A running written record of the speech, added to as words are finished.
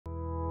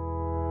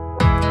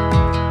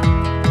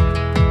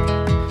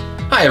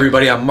Hi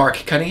everybody, I'm Mark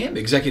Cunningham,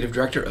 Executive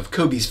Director of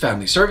COBYS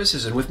Family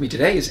Services, and with me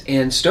today is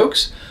Ann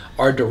Stokes,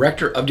 our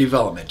Director of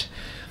Development.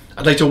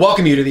 I'd like to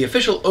welcome you to the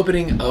official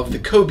opening of the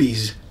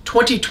COBYS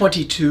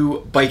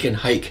 2022 Bike and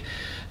Hike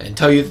and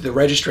tell you that the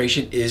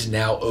registration is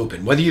now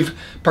open. Whether you've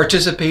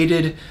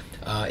participated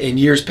in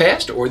years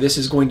past or this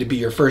is going to be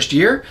your first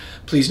year,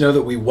 please know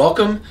that we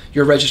welcome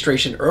your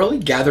registration early,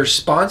 gather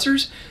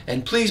sponsors,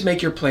 and please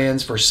make your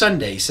plans for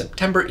Sunday,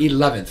 September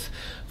 11th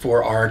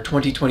for our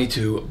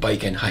 2022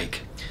 Bike and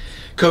Hike.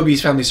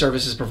 COBYS Family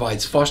Services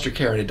provides foster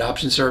care and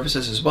adoption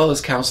services as well as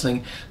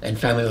counseling and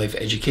family life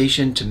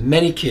education to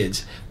many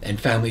kids and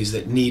families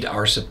that need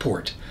our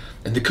support.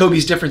 And the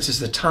COBYS difference is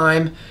the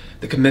time,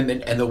 the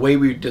commitment, and the way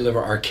we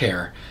deliver our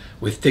care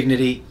with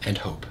dignity and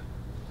hope.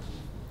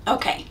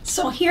 Okay,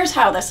 so here's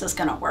how this is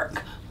going to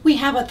work. We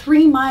have a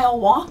 3-mile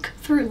walk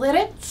through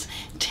Lidditz,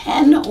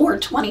 10 or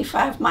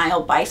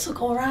 25-mile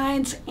bicycle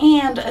rides,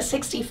 and a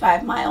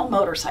 65-mile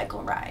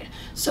motorcycle ride.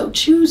 So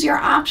choose your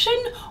option,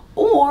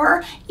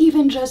 or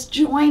even just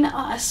join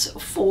us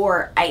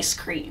for ice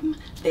cream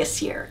this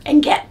year.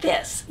 And get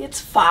this, it's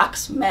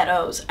Fox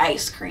Meadows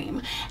ice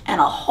cream and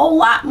a whole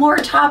lot more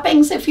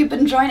toppings. If you've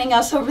been joining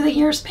us over the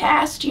years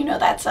past, you know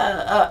that's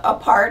a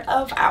part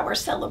of our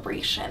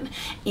celebration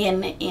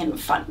in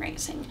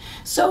fundraising.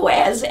 So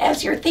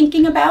as you're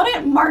thinking about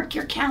it, mark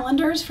your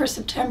calendars for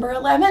September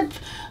 11th.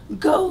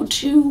 Go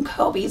to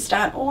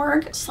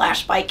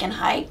cobys.org/bike and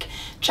hike.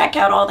 Check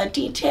out all the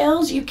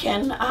details. You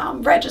can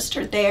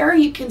register there.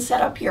 You can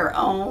set up your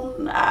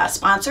own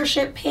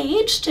sponsorship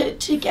page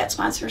to get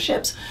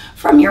sponsorships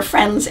from your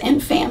friends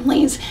and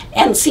families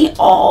and see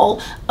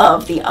all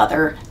of the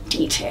other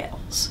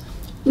details.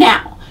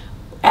 Now,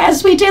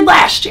 as we did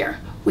last year,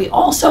 we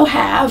also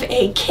have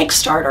a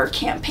Kickstarter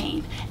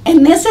campaign,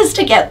 and this is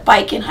to get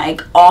Bike and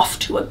Hike off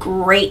to a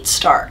great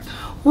start.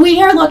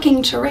 We are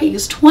looking to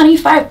raise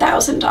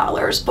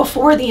 $25,000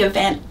 before the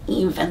event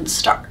even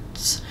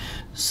starts.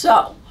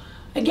 So,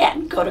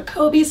 again, go to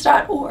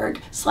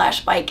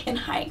cobys.org/bike and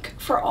hike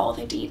for all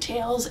the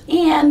details.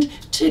 And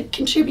to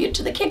contribute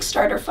to the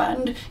Kickstarter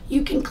fund,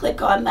 you can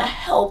click on the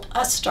Help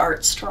Us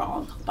Start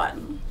Strong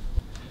button.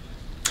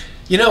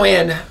 You know,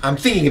 Ann, I'm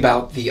thinking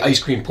about the ice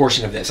cream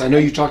portion of this. I know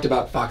you talked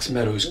about Fox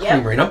Meadows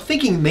Creamery, and I'm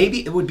thinking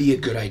maybe it would be a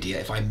good idea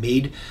if I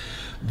made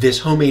this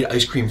homemade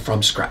ice cream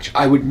from scratch.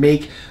 I would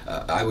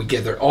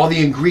gather all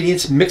the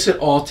ingredients, mix it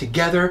all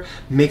together,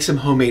 make some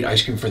homemade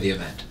ice cream for the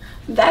event.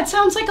 That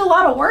sounds like a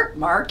lot of work,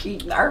 Mark.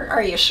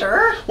 Are you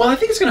sure? Well, I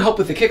think it's going to help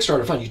with the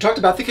Kickstarter fund. You talked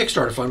about the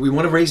Kickstarter fund. We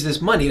want to raise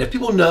this money, and if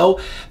people know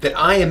that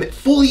I am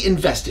fully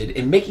invested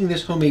in making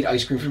this homemade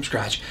ice cream from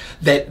scratch,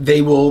 that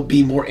they will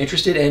be more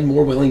interested and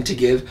more willing to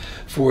give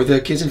for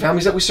the kids and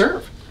families that we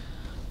serve.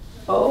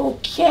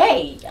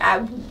 Okay,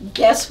 I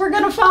guess we're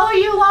going to follow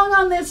you along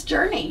on this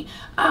journey.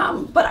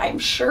 But I'm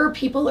sure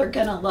people are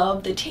going to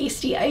love the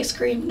tasty ice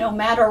cream no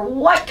matter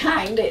what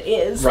kind it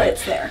is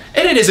that's there.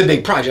 And it is a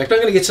big project. I'm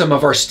going to get some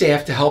of our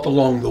staff to help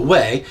along the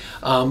way,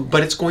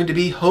 but it's going to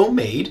be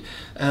homemade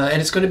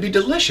and it's going to be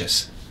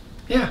delicious.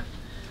 Yeah.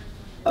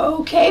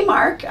 Okay,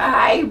 Mark,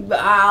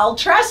 I'll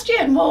trust you,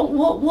 and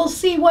we'll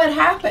see what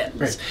happens.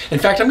 Right. In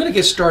fact, I'm going to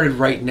get started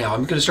right now.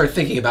 I'm going to start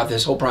thinking about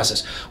this whole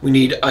process. We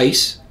need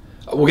ice.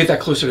 We'll get that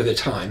closer to the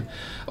time.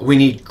 We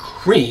need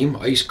cream,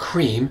 ice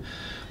cream.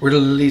 We're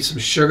going to need some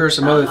sugar,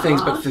 some other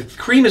things, but the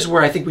cream is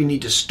where I think we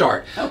need to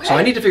start. Okay. So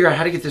I need to figure out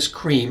how to get this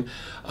cream.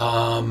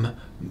 Cows,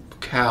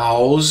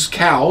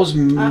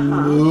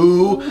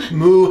 moo.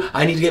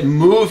 I need to get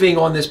moving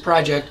on this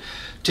project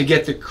to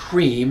get the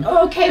cream.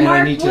 Okay, and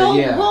Mark,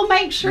 we'll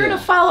make sure to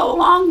follow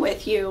along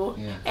with you.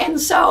 Yeah. And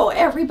so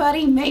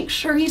everybody make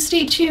sure you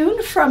stay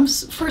tuned for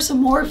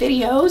some more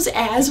videos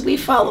as we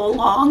follow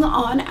along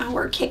on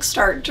our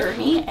Kickstart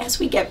journey as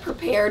we get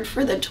prepared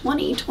for the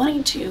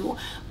 2022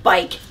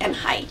 Bike and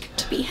Hike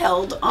to be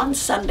held on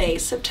Sunday,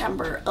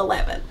 September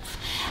 11th.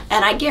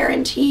 And I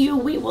guarantee you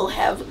we will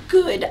have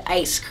good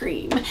ice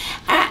cream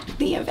at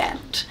the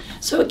event.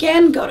 So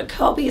again, go to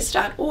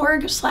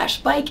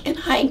cobys.org/bike and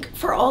hike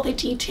for all the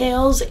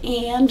details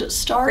and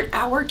start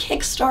our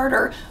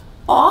Kickstarter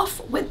off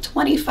with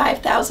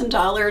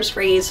 $25,000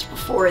 raised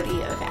before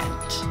the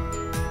event.